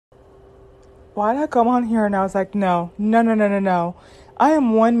why did I come on here? And I was like, no, no, no, no, no, no. I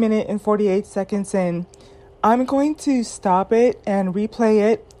am 1 minute and 48 seconds in. I'm going to stop it and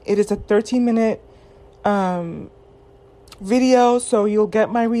replay it. It is a 13-minute video, so you'll get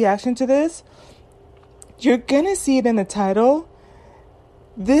my reaction to this. You're going to see it in the title.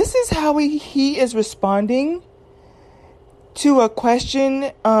 This is how he is responding to a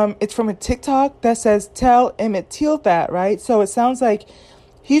question. It's from a TikTok that says, tell Emmett Till that, right? So it sounds like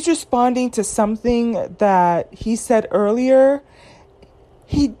he's responding to something that he said earlier.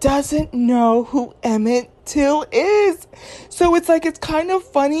 He doesn't know who Emmett Till is. So it's like, it's kind of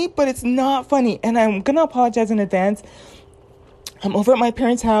funny, but it's not funny. And I'm going to apologize in advance. I'm over at my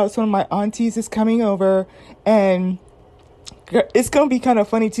parents' house. One of my aunties is coming over, and it's going to be kind of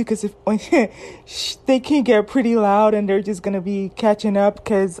funny too, because if they can get pretty loud, and they're just going to be catching up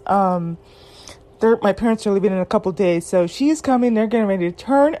because my parents are leaving in a couple days. So she's coming. They're getting ready to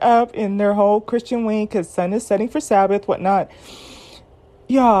turn up in their whole Christian way because sun is setting for Sabbath, whatnot.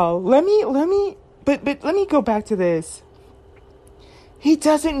 Y'all, let me go back to this. He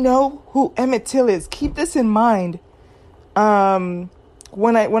doesn't know who Emmett Till is. Keep this in mind.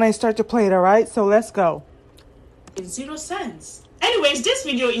 When I start to play it, all right? So let's go. It's 0 cents. Anyways, this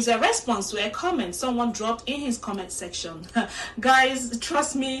video is a response to a comment someone dropped in his comment section. Guys,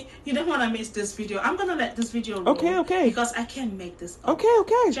 trust me, you don't want to miss this video. I'm gonna let this video roll. Okay. Because I can't make this up.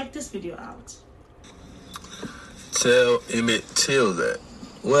 Okay. Check this video out. Tell Emmett Till that.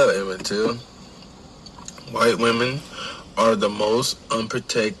 Well, Emmett Till, white women are the most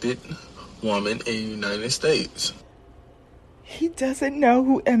unprotected woman in the United States. He doesn't know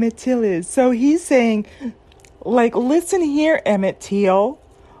who Emmett Till is. So he's saying, like, listen here, Emmett Till.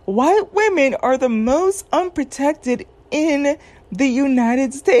 White women are the most unprotected in the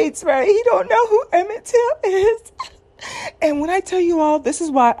United States, right? He don't know who Emmett Till is. And when I tell you all, this is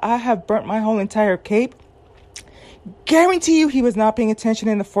why I have burnt my whole entire cape. Guarantee you he was not paying attention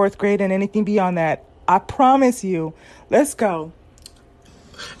in the 4th grade and anything beyond that. I promise you. Let's go.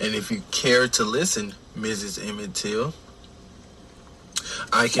 And if you care to listen, Mrs. Emmett Till,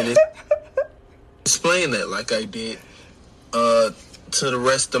 I can explain that like I did to the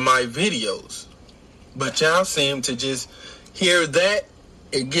rest of my videos. But y'all seem to just hear that.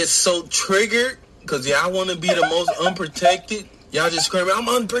 It gets so triggered because y'all want to be the most unprotected. Y'all just screaming, I'm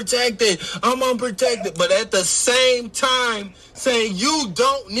unprotected. But at the same time, saying you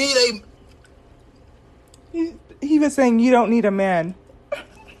don't need He was saying you don't need a man.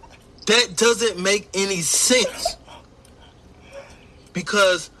 That doesn't make any sense.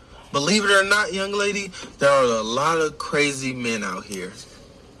 Because, believe it or not, young lady, there are a lot of crazy men out here.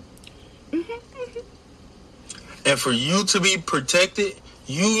 And for you to be protected,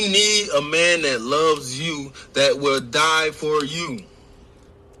 you need a man that loves you, that will die for you.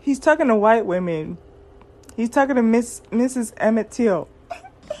 He's talking to white women. He's talking to Mrs. Emmett Till.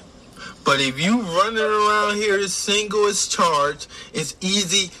 But if you running around here as single as charged, it's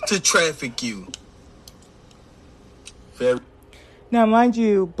easy to traffic you. Now, mind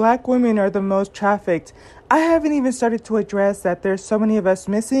you, black women are the most trafficked. I haven't even started to address that there's so many of us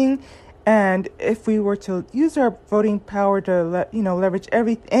missing. And if we were to use our voting power to leverage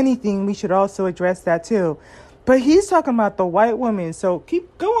anything, we should also address that too. But he's talking about the white woman. So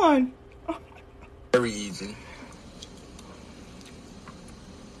go on. Very easy.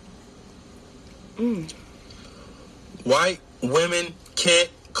 White women can't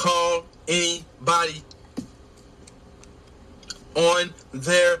call anybody on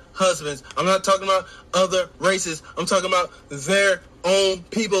their husbands. I'm not talking about other races. I'm talking about their own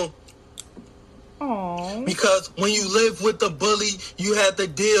people. Aww. Because when you live with the bully, you have to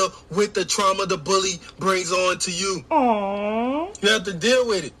deal with the trauma the bully brings on to you. Aww. You have to deal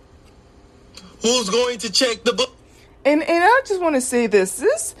with it. Who's going to check the book? And I just want to say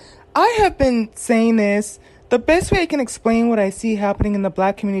this. I have been saying this. The best way I can explain what I see happening in the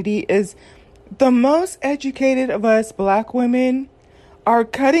black community is the most educated of us black women are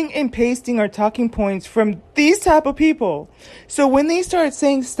cutting and pasting our talking points from these type of people. So when they start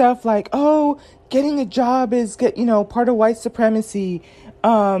saying stuff like, oh, getting a job is part of white supremacy.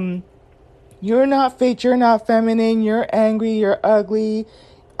 You're not fit, you're not feminine, you're angry, you're ugly.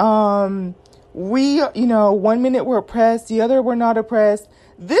 We, 1 minute we're oppressed, the other we're not oppressed.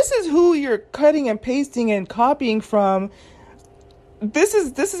 This is who you're cutting and pasting and copying from. This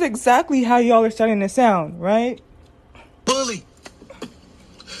is exactly how y'all are starting to sound, right? Bully.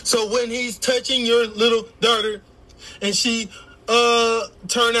 So when he's touching your little daughter and she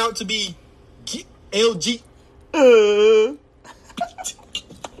turned out to be LG.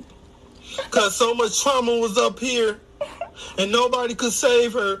 Because so much trauma was up here and nobody could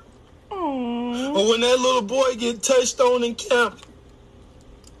save her. Aww. Or when that little boy get touched on in camp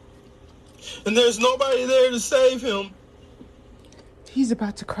and there's nobody there to save him. He's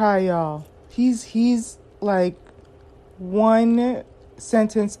about to cry, y'all. He's like one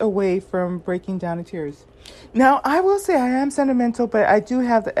sentence away from breaking down in tears. Now, I will say I am sentimental, but I do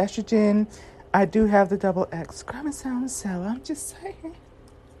have the estrogen. I do have the double X chromosome, so I'm just saying.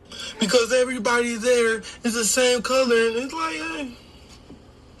 Because everybody there is the same color, and it's like,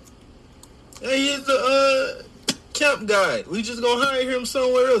 hey, he's the camp guy. We just gonna hire him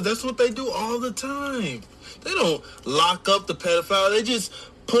somewhere else. That's what they do all the time. They don't lock up the pedophile. They just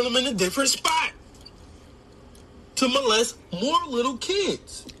put them in a different spot to molest more little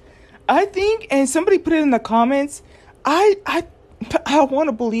kids. I think, and somebody put it in the comments, I want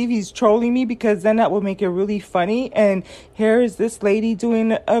to believe he's trolling me, because then that would make it really funny. And here's this lady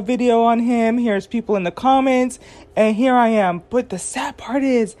doing a video on him. Here's people in the comments. And here I am. But the sad part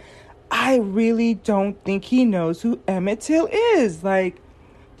is, I really don't think he knows who Emmett Till is. Like,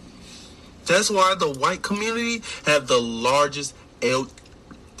 that's why the white community have the largest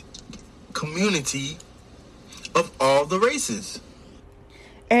community of all the races.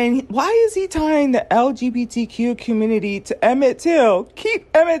 And why is he tying the LGBTQ community to Emmett Till? Keep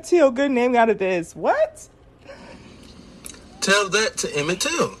Emmett Till good name out of this. What? Tell that to Emmett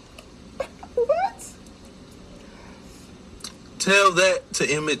Till. What? Tell that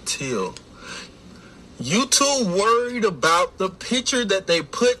to Emmett Till. You too worried about the picture that they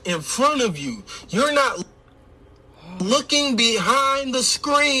put in front of you. You're not looking behind the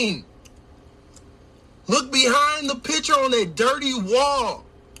screen. Look behind the picture on that dirty wall.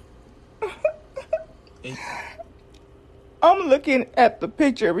 I'm looking at the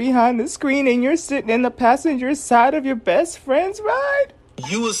picture behind the screen, and you're sitting in the passenger side of your best friend's ride?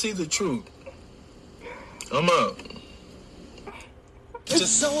 You will see the truth. I'm out. To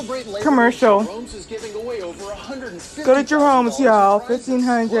celebrate Labor Commercial. Day, Jerome's is giving away over $150,000 Go to Jerome's, y'all. in prizes.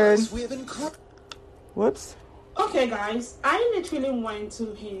 $1,500. Plus, we have Whoops. Okay, guys, I literally went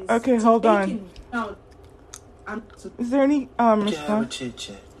to his. Okay, hold on. No, Is there any Have a response? chit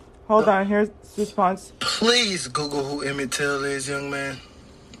chat. Hold on. Here's the response. Please Google who Emmett Till is, young man.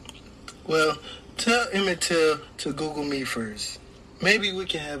 Well, tell Emmett Till to Google me first. Maybe we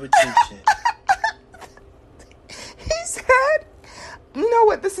can have a chit chat. He said, you know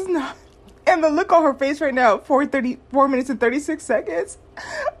what? This is not. And the look on her face right now, 4 minutes and 36 seconds.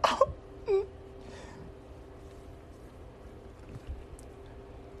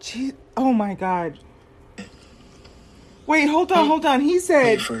 Gee, oh my God. Wait, hold on. He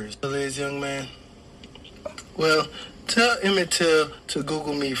said. Me first. Is, young man. Well, tell Emmett Till to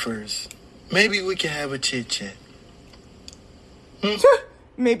Google me first. Maybe we can have a chit chat.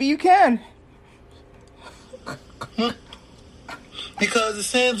 Maybe you can. Because it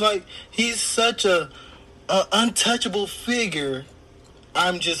seems like he's such a untouchable figure.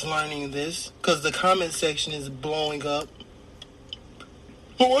 I'm just learning this because the comment section is blowing up.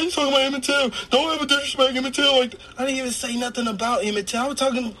 Well, why are you talking about Emmett Till? Don't ever disrespect Emmett Till. Like, I didn't even say nothing about Emmett Till. I was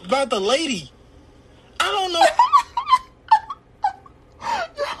talking about the lady. I don't know.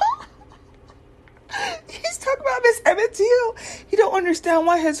 He's talking about Miss Emmett Till. He don't understand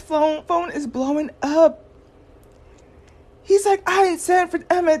why his phone is blowing up. He's like, I ain't sent for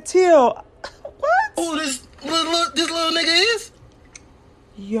Emmett Till. What? Oh, this little nigga is?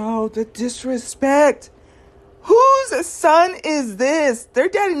 Yo, the disrespect. Whose son is this? Their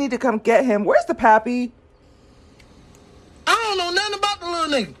daddy need to come get him. Where's the pappy? I don't know nothing about the little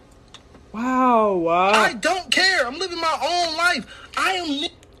nigga. Wow. I don't care. I'm living my own life. I am...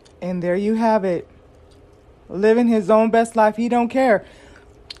 And there you have it. Living his own best life. He don't care.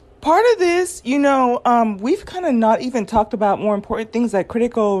 Part of this, we've kind of not even talked about more important things like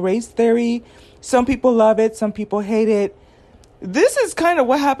critical race theory. Some people love it. Some people hate it. This is kind of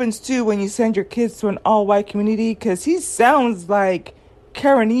what happens, too, when you send your kids to an all-white community, because he sounds like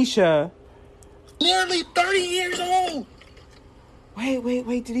Karanisha. Nearly 30 years old.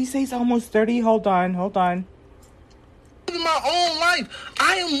 Wait. Did he say he's almost 30? Hold on. Living my own life.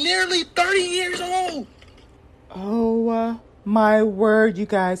 I am nearly 30 years old. Oh, my word, you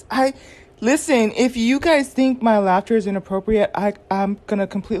guys. Listen, if you guys think my laughter is inappropriate, I'm going to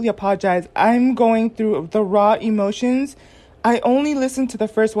completely apologize. I'm going through the raw emotions. I only listened to the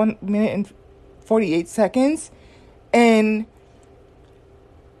first 1 minute and 48 seconds, and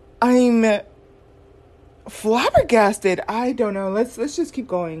I'm flabbergasted. I don't know. Let's just keep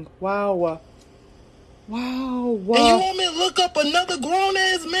going. Wow. And you want me to look up another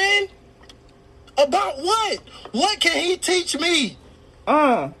grown-ass man? About what? What can he teach me?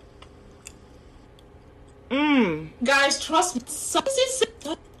 Guys, trust me.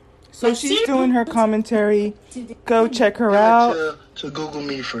 So she's doing her commentary. Go check her out. To Google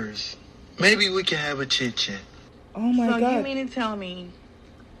me first. Maybe we can have a chit chat. Oh my God. So you mean to tell me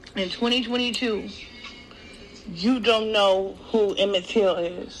in 2022 you don't know who Emmett Till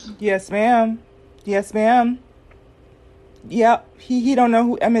is? Yes, ma'am. Yes, ma'am. Yep. He don't know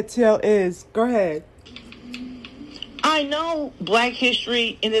who Emmett Till is. Go ahead. I know black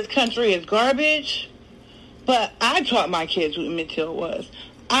history in this country is garbage, but I taught my kids who Emmett Till was.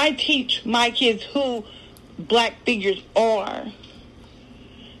 I teach my kids who black figures are.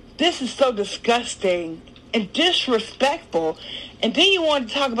 This is so disgusting and disrespectful. And then you want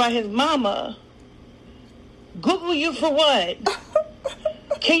to talk about his mama. Google you for what?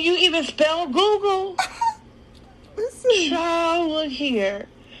 Can you even spell Google? Listen. Child, look here.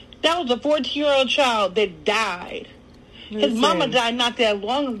 That was a 14-year-old child that died. His Listen. mama died not that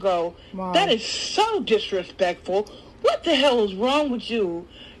long ago. Wow. That is so disrespectful. What the hell is wrong with you?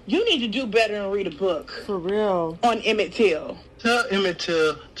 You need to do better and read a book For real. on Emmett Till. Tell Emmett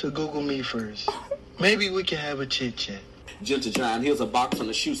Till to Google me first. Maybe we can have a chit chat. Gentle Giant, here's a box on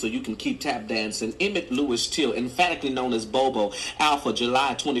the shoe so you can keep tap dancing. Emmett Lewis Till, emphatically known as Bobo, Alpha,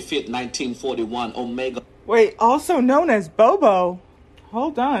 July 25th, 1941, Omega. Wait, also known as Bobo.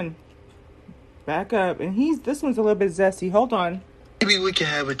 Hold on. Back up. And this one's a little bit zesty. Hold on. Maybe we can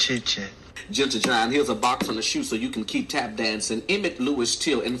have a chit chat. Gentle Giant, here's a box on the shoe so you can keep tap dancing. Emmett Lewis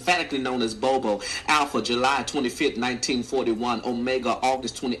Till, emphatically known as Bobo, Alpha, July 25th, 1941, Omega,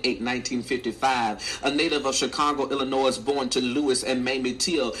 August 28th, 1955. A native of Chicago, Illinois, born to Lewis and Mamie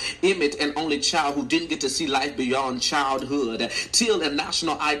Till. Emmett, an only child who didn't get to see life beyond childhood. Till, a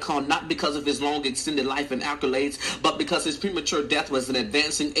national icon, not because of his long extended life and accolades, but because his premature death was an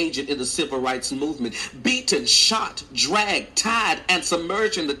advancing agent in the civil rights movement. Beaten, shot, dragged, tied, and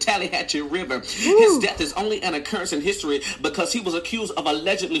submerged in the Tallahatchie River. His death is only an occurrence in history because he was accused of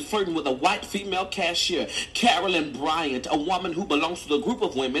allegedly flirting with a white female cashier, Carolyn Bryant, a woman who belongs to the group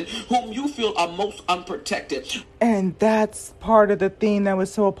of women whom you feel are most unprotected. And that's part of the thing that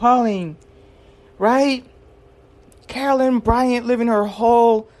was so appalling. Right? Carolyn Bryant living her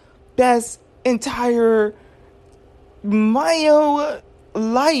whole best entire Mayo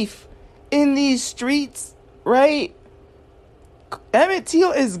life in these streets, right? Emmett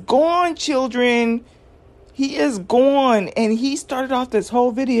Till is gone, children. He is gone. And he started off this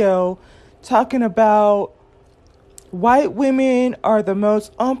whole video talking about white women are the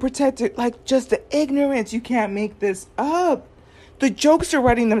most unprotected, like just the ignorance. You can't make this up. The jokes are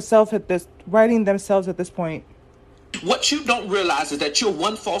writing themselves at this point. What you don't realize is that you're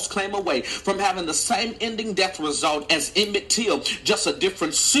one false claim away from having the same ending death result as Emmett Till, just a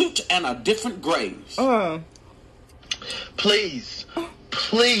different suit and a different grave. Please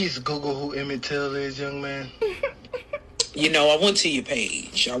Google who Emmett Till is, young man. You know, I went to your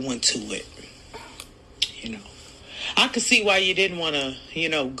page. I went to it. You know, I could see why you didn't want to,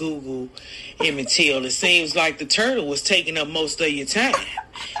 Google Emmett Till. It seems like the turtle was taking up most of your time.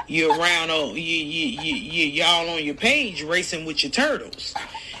 You're around on y'all on your page racing with your turtles.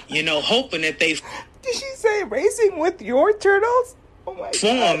 Hoping that they Did she say racing with your turtles? Oh my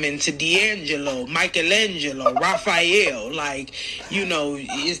form God. into D'Angelo, Michelangelo, Raphael,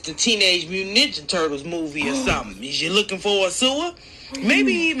 it's the Teenage Mutant Ninja Turtles movie or something. Is you looking for a sewer?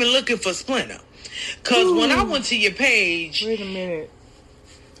 Maybe even looking for Splinter. Because when I went to your page, Wait a minute.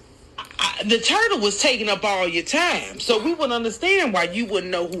 the turtle was taking up all your time. So we would understand why you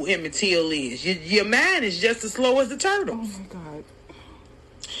wouldn't know who Emmett Till is. Your mind is just as slow as the turtle. Oh my God.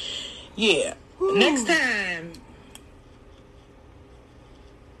 Yeah. Ooh. Next time.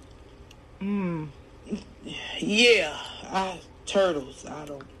 Yeah. Turtles.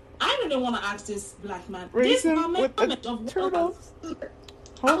 I really want to ask this black man. Racing This with comment the of turtles.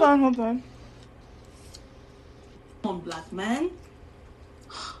 Hold on. One black man.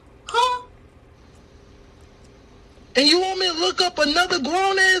 Huh? And you want me to look up another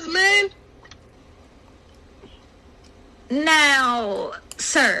grown-ass man? Now,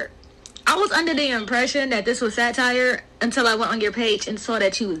 sir, I was under the impression that this was satire until I went on your page and saw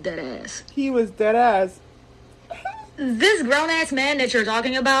that you was dead ass. He was dead ass. This grown-ass man that you're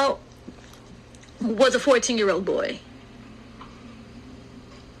talking about was a 14-year-old boy.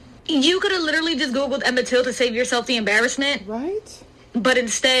 You could have literally just Googled Emmett Till to save yourself the embarrassment. Right? But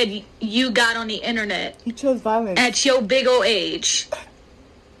instead, you got on the internet He chose violence. at your big old age,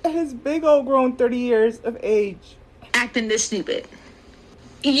 At his big old grown 30 years of age. acting this stupid.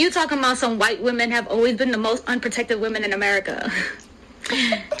 You talking about some white women have always been the most unprotected women in America.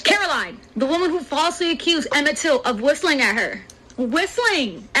 Caroline, the woman who falsely accused Emmett Till of whistling at her,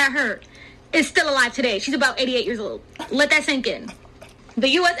 is still alive today. She's about 88 years old. Let that sink in. The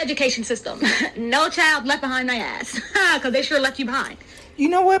U.S. education system. No child left behind my ass. Because they sure left you behind. You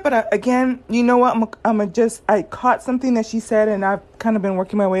know what? But again, you know what? I caught something that she said, and I've kind of been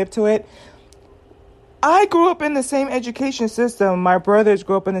working my way up to it. I grew up in the same education system. My brothers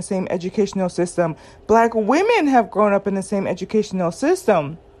grew up in the same educational system. Black women have grown up in the same educational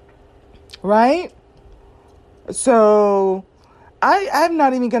system. Right? So I'm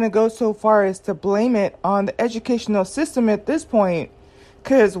not even going to go so far as to blame it on the educational system at this point.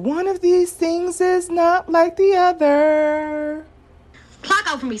 Because one of these things is not like the other. Clock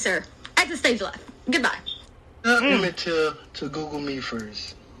out for me, sir. Exit stage left. Goodbye. Let me to Google me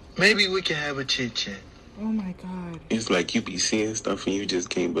first. Maybe we can have a chit chat. Oh my God. It's like you be seeing stuff and you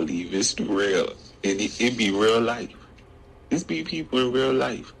just can't believe it's real. And it be real life. This be people in real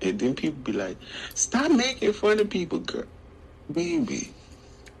life. And then people be like, stop making fun of people, girl. Baby.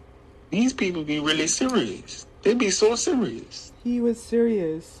 These people be really serious. They be so serious. He was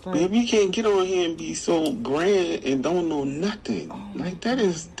serious. Like, baby, you can't get on here and be so grand and don't know nothing. Like, that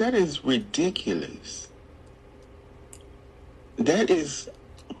is ridiculous. That is...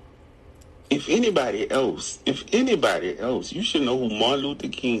 If anybody else, you should know who Martin Luther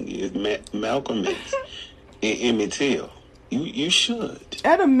King is, Malcolm X, and Emmett Till. You should.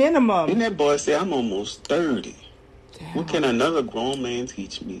 At a minimum. And that boy said, I'm almost 30. Damn. What can another grown man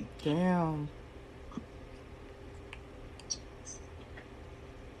teach me? Damn.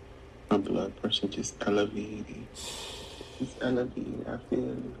 My blood pressure just elevated. It's elevated. I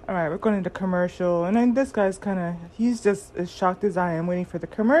feel it. All right, we're going into commercial. And then this guy's he's just as shocked as I am waiting for the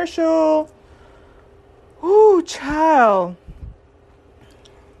commercial. Ooh, child.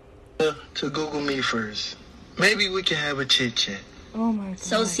 To Google me first. Maybe we can have a chit chat. Oh my God.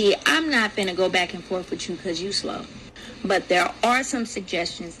 So see, I'm not finna go back and forth with you because you slow. But there are some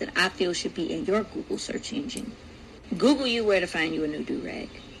suggestions that I feel should be in your Google search engine. Google you where to find you a new do-rag.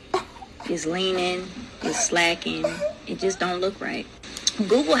 It's leaning, it's slacking, it just don't look right.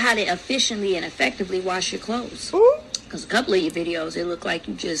 Google how to efficiently and effectively wash your clothes. Because a couple of your videos, it look like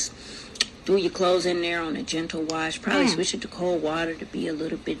you just threw your clothes in there on a gentle wash. Probably switch it to cold water to be a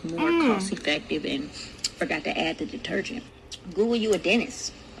little bit more cost effective, and forgot to add the detergent. Google you a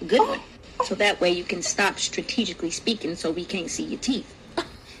dentist, a good one. So that way you can stop strategically speaking so we can't see your teeth.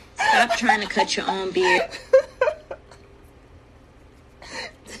 Stop trying to cut your own beard.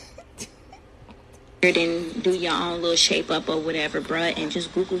 And do your own little shape up or whatever, bruh, and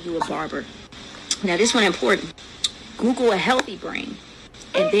just Google you a barber. Now this one important. Google a healthy brain,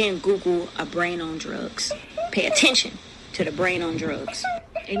 and then Google a brain on drugs. Pay attention to the brain on drugs.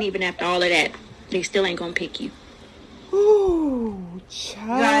 And even after all of that, they still ain't gonna pick you. Ooh,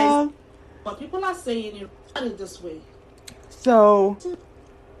 child. Guys, what people are saying, you put it this way. So,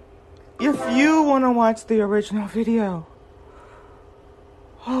 if you want to watch the original video,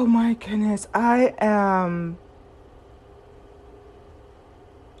 oh my goodness, I am,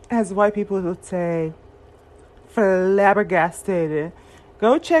 as white people would say, flabbergasted.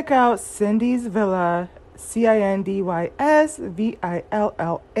 Go check out Cindy's Villa, CINDYSVILLA.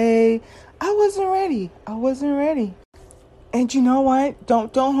 I wasn't ready. And you know what?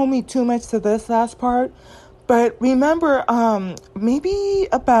 Don't hold me too much to this last part. But remember, maybe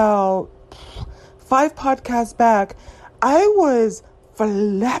about 5 podcasts back, I was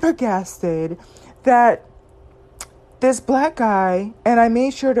flabbergasted that this black guy, and I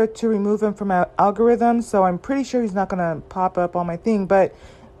made sure to remove him from my algorithm, so I'm pretty sure he's not going to pop up on my thing, but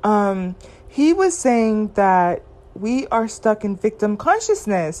he was saying that we are stuck in victim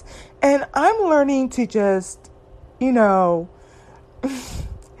consciousness, and I'm learning to just,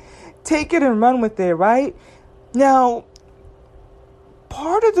 take it and run with it, right? Now,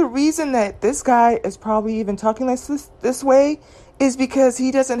 part of the reason that this guy is probably even talking like this way is because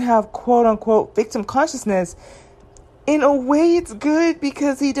he doesn't have quote-unquote victim consciousness. In a way, it's good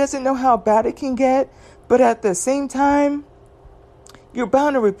because he doesn't know how bad it can get. But at the same time, you're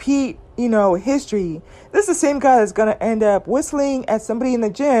bound to repeat, history. This is the same guy that's going to end up whistling at somebody in the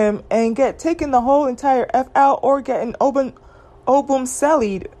gym and get taken the whole entire F out or get an obum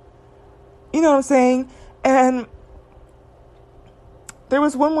cellied. You know what I'm saying? And there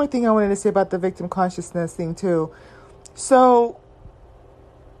was one more thing I wanted to say about the victim consciousness thing too. So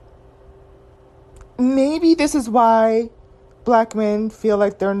maybe this is why black men feel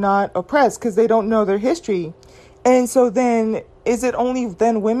like they're not oppressed, because they don't know their history. And so then, is it only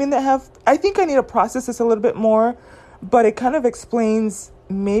then women that have... I think I need to process this a little bit more, but it kind of explains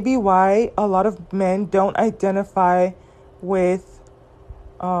maybe why a lot of men don't identify with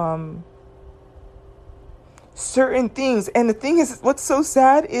certain things. And the thing is, what's so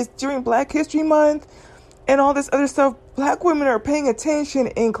sad is during Black History Month and all this other stuff, Black women are paying attention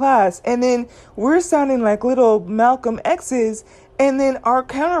in class, and then we're sounding like little Malcolm X's, and then our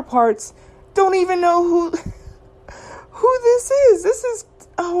counterparts don't even know who this is. This is,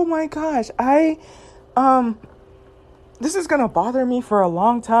 oh my gosh. This is gonna bother me for a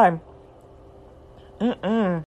long time.